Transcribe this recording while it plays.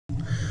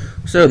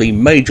So the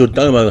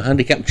Majordomo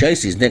handicap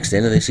chase is next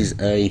then, and this is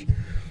a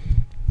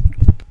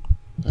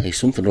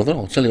something or other,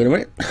 I'll tell you in a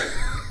minute.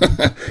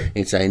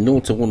 It's a 0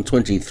 to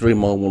 120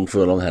 3-mile 1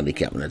 furlong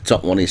handicap, and the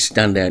top one is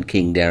Standout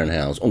King, Darren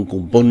Howes, Uncle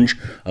Bunge,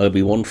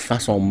 Obi-Wan,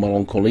 Façon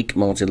Melancholique,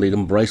 Martin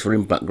Leedham, Brace for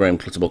Impact, Graham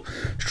Clutterbuck,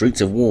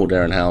 Streets of War,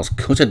 Darren Howes,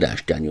 Cutter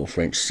Dash, Daniel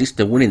French,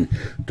 Sister Winning,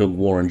 Doug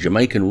Warren,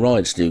 Jamaican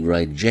Ride, Stu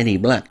Gray, Jenny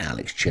Black,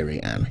 Alex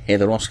Cherry, and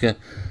Heather Oscar,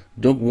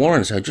 Doug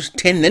Warren. So just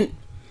 10 then.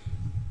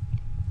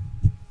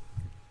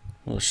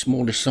 Well, a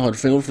smallish size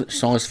field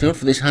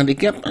for this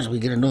handicap as we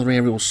get another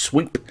aerial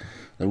sweep.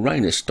 The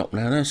rain has stopped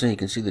now though, so you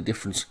can see the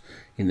difference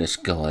in the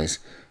skies.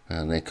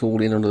 And they're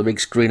called in under the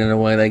big screen and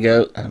away they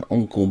go. And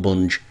Uncle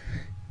Bunge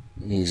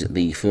is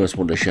the first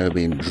one to show,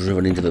 being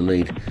driven into the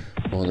lead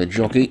by the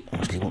jockey.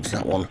 Obviously wants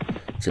that one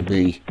to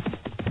be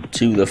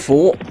to the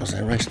fore as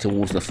they race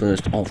towards the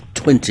first of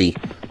 20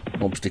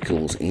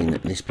 obstacles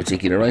in this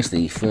particular race.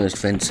 The first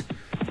fence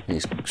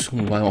is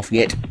some way off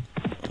yet.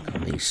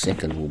 And the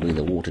second will be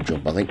the water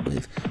jump, I think,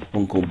 with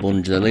Uncle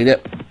Bunge the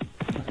leader.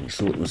 They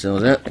sort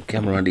themselves out. The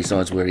cameraman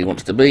decides where he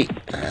wants to be,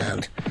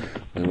 and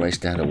we race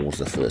down towards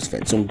the first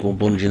fence. Uncle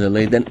Bunge in the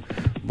lead then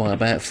by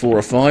about 4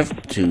 or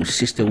 5 to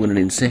Sister Winning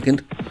in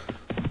second.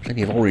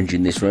 Plenty of orange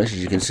in this race,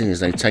 as you can see, as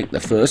they take the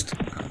first.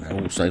 And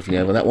they're all safely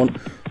over that one.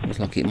 Looks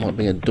like it might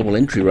be a double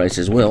entry race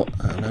as well.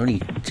 And only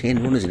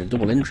 10 runners in a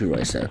double entry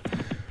race, so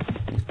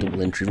if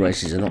double entry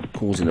races are not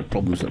causing the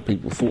problems that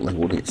people thought they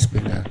would, it's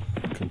been a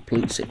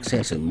complete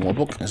success in my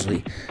book as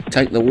we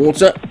take the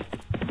water.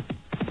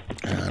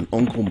 And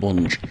Uncle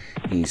Bunge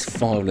is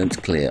 5 lengths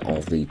clear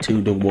of the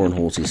 2 Doug Warren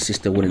horses,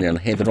 Sister Winning and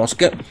Heather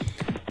Oscar.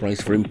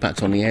 Brace for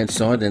Impact on the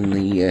outside, and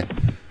the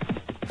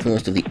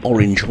first of the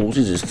orange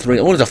horses is 3.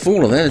 Oh, there's a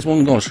faller there, there's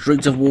one gone.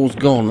 Streets of War's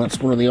gone. That's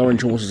one of the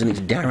orange horses, and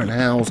it's Darren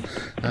Howes,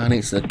 and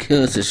it's the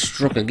curse has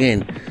struck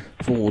again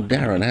for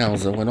Darren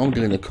Howes. When I'm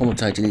doing the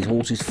commentating, these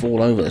horses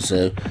fall over,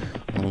 so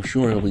I'm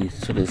sure he'll be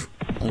sort of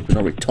hoping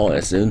I'll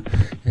retire soon.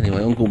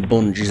 Anyway, Uncle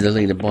Bunge is the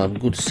leader by a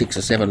good 6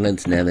 or 7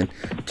 lengths now then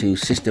to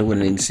Sister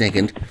Winning in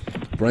second.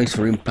 Brace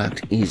for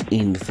Impact is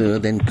in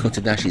third, then Cutter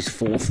Dash is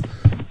fourth.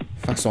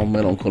 Façon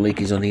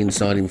Melancholique is on the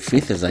inside in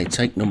fifth as they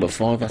take number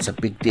 5. That's a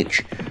big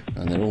ditch,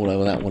 and they're all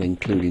over that one,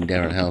 including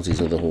Darren House's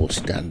other horse,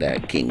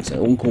 Standout King.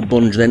 So Uncle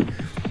Bunge then,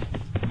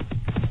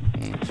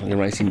 so they're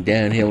racing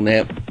downhill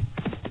now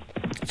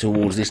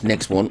towards this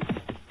next one.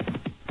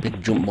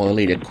 Big jump by the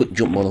leader, quick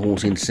jump by the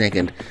horse in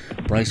second.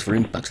 Brace for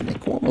Impact, and they're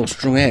quite well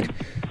strung out,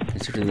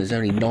 considering there's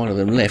only 9 of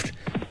them left,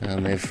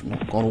 and they've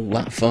not gone all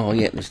that far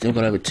yet. They've still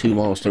got over 2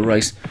 miles to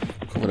race,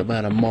 covered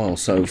about a mile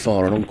so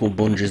far, and Uncle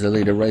Bunge is the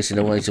leader racing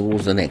away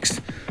towards the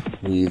next,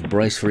 with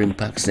Brace for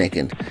Impact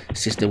second.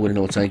 Sister Winning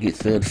will take it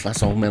third.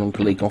 Façon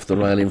Melancholique off the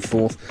rail in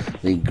fourth.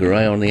 The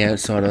grey on the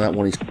outside of that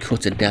one is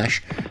Cutter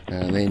Dash,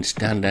 and then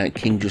Standout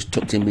King just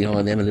tucked in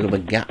behind them. A little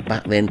bit of gap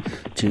back then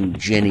to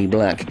Jenny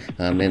Black,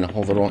 and then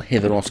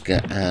Heather Oscar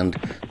and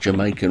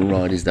Jamaican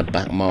Ride is the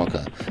back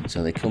marker.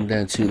 So they come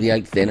down to the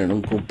 8th then, and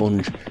Uncle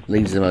Bunge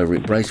leads them over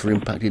it. Brace for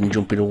Impact didn't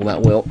jump it all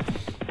that well.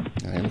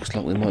 And it looks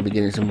like we might be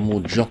getting some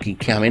more jockey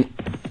camming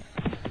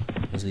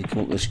as we come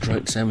up the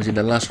straight, same as in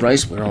the last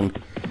race. We're on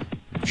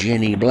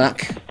Jenny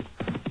Black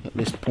at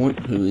this point,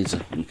 who is,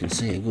 you can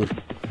see, a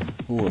good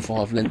 4 or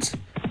 5 lengths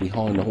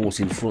behind the horse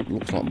in front.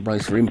 Looks like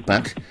Brace for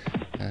Impact,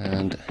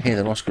 and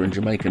Heather Oscar and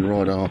Jamaican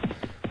Ride are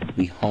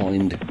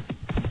behind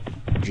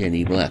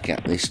Jenny Black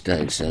at this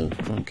stage. So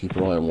try and keep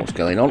an eye on what's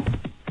going on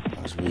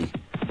as we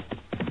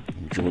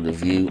enjoy the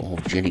view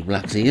of Jenny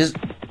Black's ears.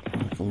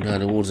 We'll come down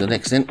towards the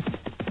next then,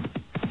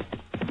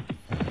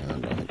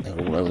 and I think they're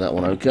all over that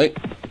one okay.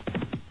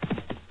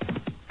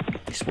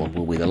 This one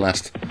will be the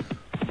last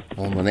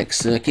on the next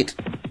circuit,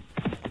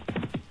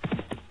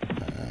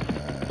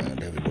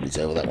 and everybody's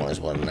over that one as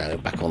well. Now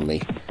back on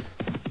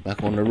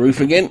the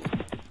roof again.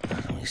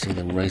 We see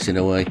them racing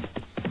away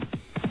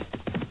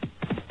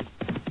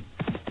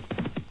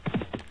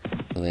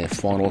for their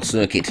final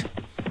circuit,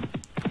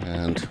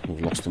 and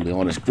we've lost them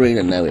behind the screen,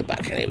 and now we're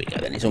back. There we go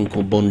then. It's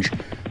Uncle Bunge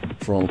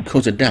from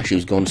Cutter Dash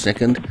who's gone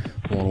second.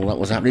 While all that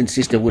was happening,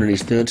 Sister Winning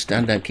is third,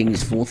 Standout King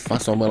is fourth,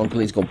 Façon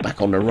Melancholique's gone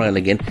back on the rail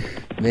again,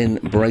 then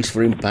Brace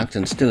for Impact,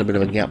 and still a bit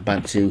of a gap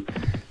back to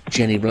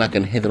Jenny Black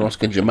and Heather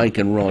Oscar.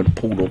 Jamaican Ride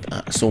pulled up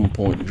at some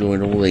point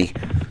during all the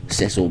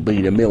Cecil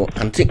B. DeMille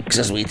antics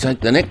as we take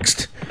the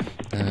next,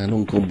 and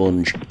Uncle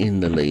Bunge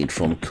in the lead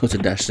from Cutter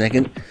Dash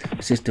second,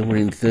 Sister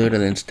Winning third,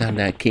 and then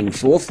Standout King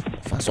fourth.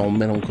 Façon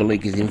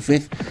Melancholique is in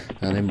fifth,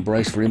 and then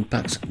Brace for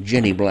Impact's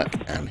Jenny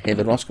Black and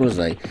Heather Oscar as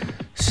they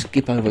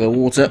skip over the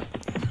water.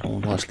 All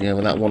nicely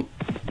over that one,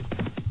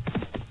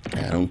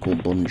 and Uncle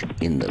Bunge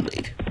in the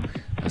lead,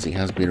 as he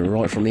has been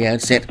right from the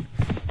outset.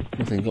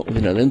 Nothing got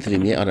within a length of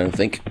him yet, I don't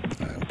think.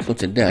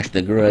 Cutter Dash,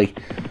 the grey,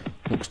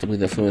 looks to be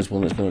the first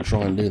one that's going to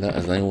try and do that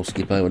as they all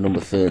skip over number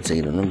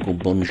 13, and Uncle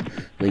Bunge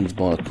leads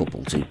by a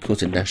couple to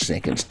Cutter Dash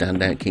second.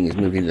 Standout King is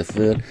moving into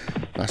third.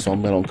 Façon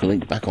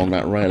Melancholique back on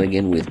that rail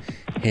again with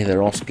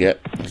Heather Oscar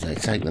as they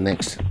take the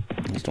next.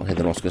 It's not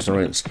Heather Oscar,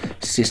 sorry, it's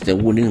Sister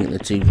Winning. The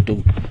two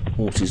Doug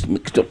horses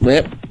mixed up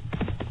there.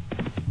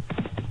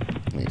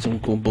 It's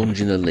Uncle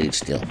Bunge in the lead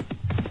still.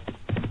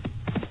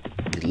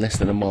 With less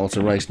than a mile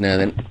to race now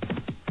then.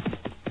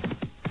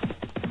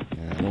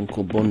 And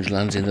Uncle Bunge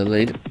lands in the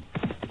lead.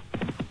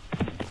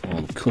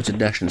 On Cutter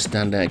Dash and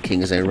Standout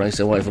King as they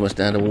race away from us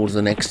down towards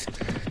the next.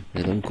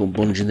 With Uncle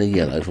Bunge in the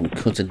yellow, from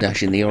Cutter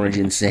Dash in the orange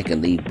in second,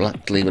 the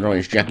black sleeve and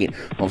orange jacket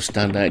of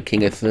Standout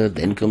King a third,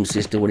 then comes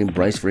Sister Winning,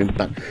 Brace for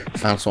Impact,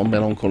 False on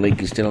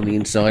Melancholique is still on the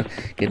inside,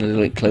 getting a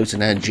little bit closer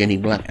now, Jenny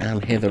Black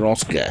and Heather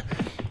Oscar.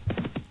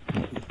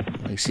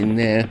 Racing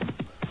there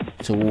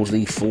towards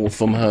the fourth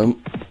from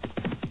home.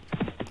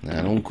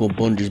 And Uncle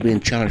Bunge is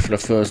being challenged for the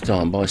first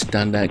time by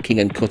Standout King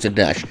and Cutter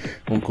Dash.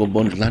 Uncle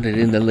Bunge landed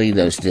in the lead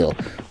though still,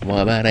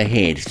 by about a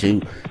head to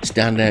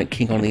Standout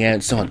King on the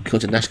outside.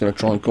 Cutter Dash going to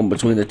try and come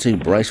between the two.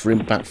 Brace for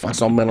Impact,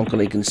 Fast on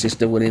Melancholique and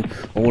Sister Winning,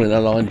 all in the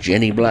line.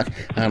 Jenny Black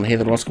and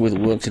Heather Oscar with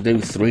work to do,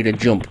 3 to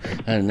jump.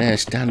 And now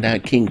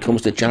Standout King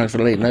comes to challenge for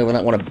the lead. And over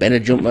that one, a better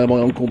jump there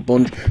by Uncle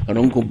Bunge. And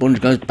Uncle Bunge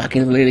goes back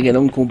into the lead again.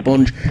 Uncle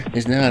Bunge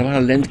is now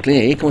about a length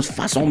clear. Here comes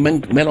Fast on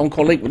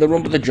Melancholique with the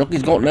run, but the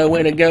jockey's got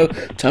nowhere to go.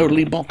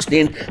 Totally boxed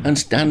in, and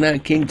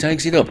Standout King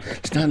takes it up.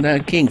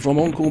 Standout King from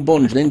Uncle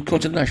Bunge, then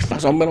Cutter Dash,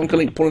 Fast on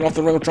Melancholique pulling off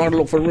the road, trying to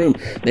look for room.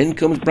 Then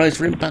comes Brace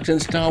for Impact and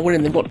Star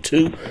Winning. They've got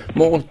 2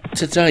 more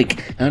to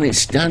take, and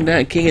it's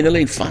Standout King in the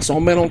lead. Fast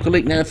on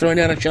Melancholique now throwing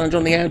down a challenge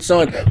on the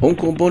outside.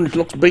 Uncle Bunge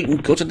looks beaten.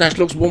 Cutter Dash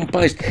looks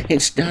one-paced.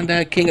 It's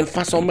Standout King and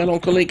Fast on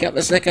Melancholique at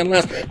the second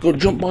last. Good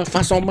jump by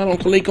Fast on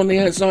Melancholique on the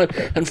outside,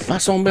 and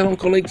Fast on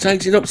Melancholique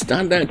takes it up.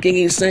 Standout King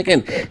in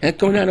second, and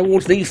coming down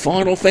towards the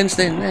final fence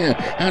then now,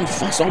 and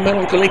Fast on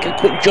Melancholique, a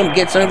quick jump,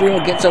 gets over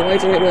it, gets away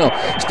from it well.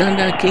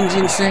 Standout King's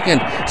in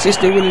second,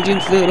 Sister Winning's in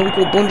third,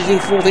 Uncle Bunge is in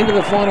fourth, into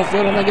the final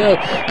third and they go,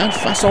 and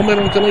Fast on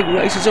Melancholique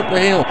races up the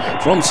hill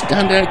from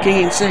Standout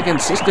King in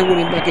second, Sister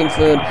Winning back in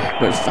third,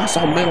 but Fast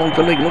on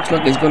Melancholique looks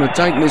like he's going to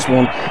take this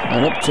one,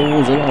 and up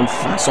towards the line,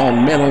 Fast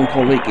on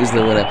Melancholique is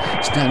the winner.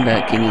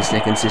 Standout King is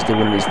second, Sister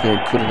Winning is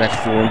third, Cutter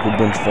Dash 4, Uncle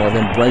Bunge 5,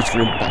 then Brace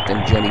for Impact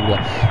and Jenny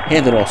Black.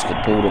 Heather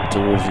Oscar pulled up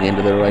towards the end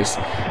of the race,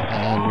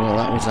 and well,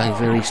 that was a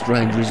very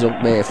strange result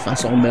there.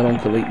 Fast on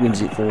Melancholique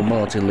wins it for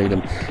Martin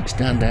Leadham,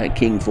 Standout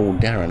King for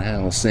Darren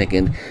Howell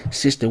second,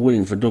 Sister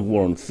Winning for Doug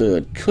Warren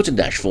third, Cutter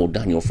Dash for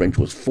Daniel French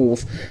was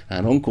fourth,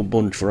 and Uncle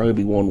Bunge for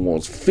Obi-Wan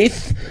was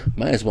fifth.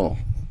 May as well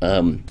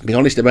be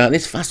honest about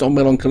this. Fast on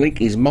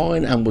Melancholique is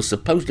mine and was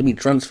supposed to be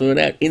transferred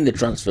out in the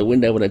transfer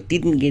window, but I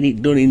didn't get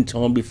it done in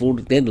time before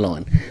the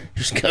deadline.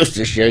 Just goes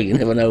to show you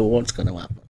never know what's going to happen.